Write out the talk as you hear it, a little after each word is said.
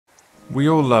We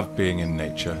all love being in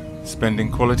nature, spending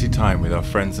quality time with our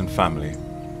friends and family,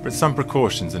 but some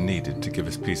precautions are needed to give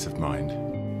us peace of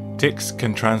mind. Ticks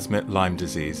can transmit Lyme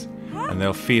disease, and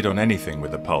they'll feed on anything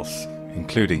with a pulse,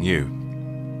 including you.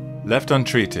 Left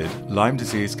untreated, Lyme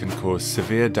disease can cause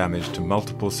severe damage to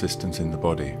multiple systems in the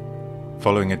body.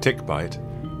 Following a tick bite,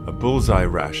 a bullseye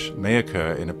rash may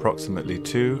occur in approximately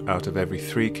 2 out of every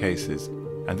 3 cases,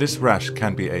 and this rash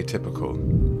can be atypical.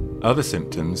 Other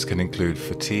symptoms can include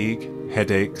fatigue,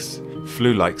 headaches,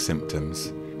 flu-like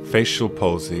symptoms, facial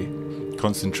palsy,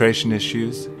 concentration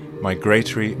issues,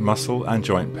 migratory muscle and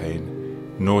joint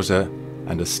pain, nausea,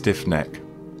 and a stiff neck.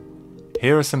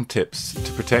 Here are some tips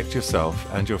to protect yourself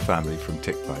and your family from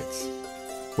tick bites.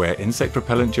 Wear insect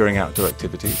repellent during outdoor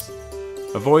activities.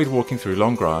 Avoid walking through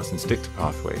long grass and stick to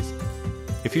pathways.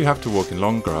 If you have to walk in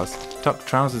long grass, tuck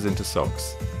trousers into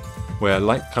socks. Wear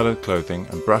light-coloured clothing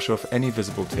and brush off any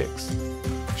visible ticks.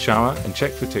 Shower and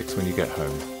check for ticks when you get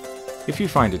home. If you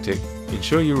find a tick,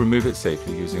 ensure you remove it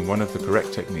safely using one of the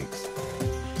correct techniques.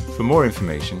 For more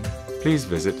information, please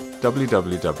visit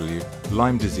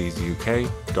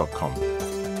www.lymediseaseuk.com.